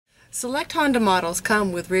Select Honda models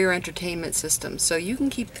come with rear entertainment systems, so you can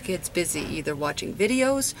keep the kids busy either watching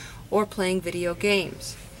videos or playing video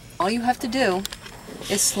games. All you have to do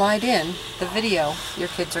is slide in the video your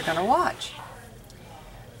kids are going to watch.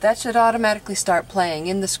 That should automatically start playing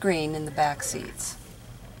in the screen in the back seats.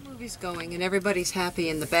 The movie's going and everybody's happy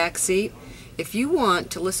in the back seat. If you want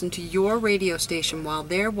to listen to your radio station while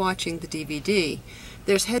they're watching the DVD,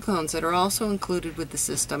 there's headphones that are also included with the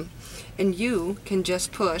system, and you can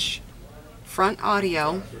just push front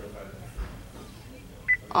audio,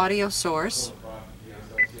 audio source,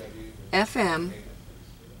 FM,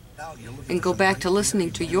 and go back to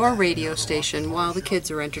listening to your radio station while the kids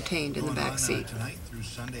are entertained in the back seat.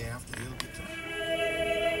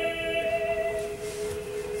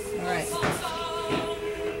 Alright.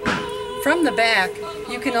 From the back,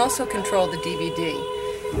 you can also control the DVD.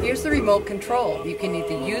 Here's the remote control. You can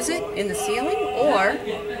either use it in the ceiling, or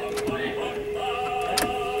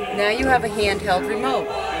now you have a handheld remote.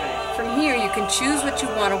 From here you can choose what you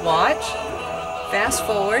want to watch, fast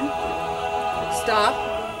forward, stop,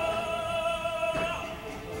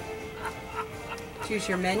 choose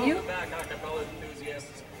your menu.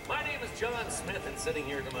 My name is John Smith, and sitting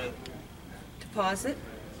here to my... To pause it.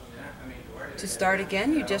 To start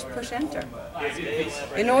again, you just push enter.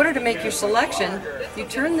 In order to make your selection, you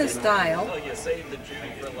turn this dial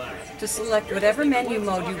to select whatever menu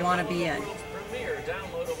mode you want to be in.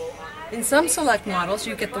 In some select models,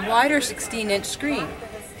 you get the wider 16-inch screen.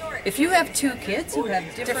 If you have two kids who have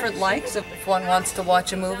different likes, if one wants to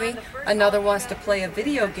watch a movie, another wants to play a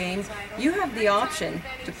video game, you have the option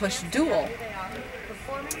to push dual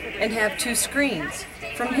and have two screens.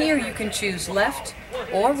 From here you can choose left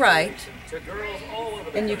or right,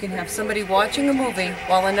 and you can have somebody watching a movie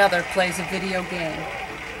while another plays a video game.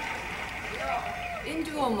 In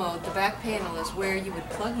dual mode, the back panel is where you would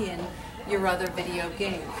plug in your other video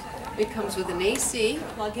games. It comes with an AC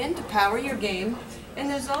plug-in to power your game, and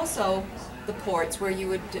there's also the ports where you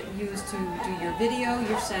would use to do your video,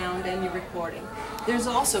 your sound, and your recording. There's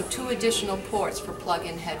also two additional ports for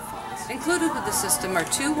plug-in headphones. Included with the system are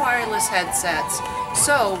two wireless headsets,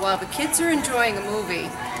 so while the kids are enjoying a movie,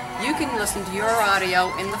 you can listen to your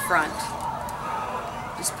audio in the front.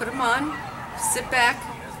 Just put them on, sit back,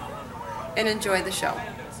 and enjoy the show.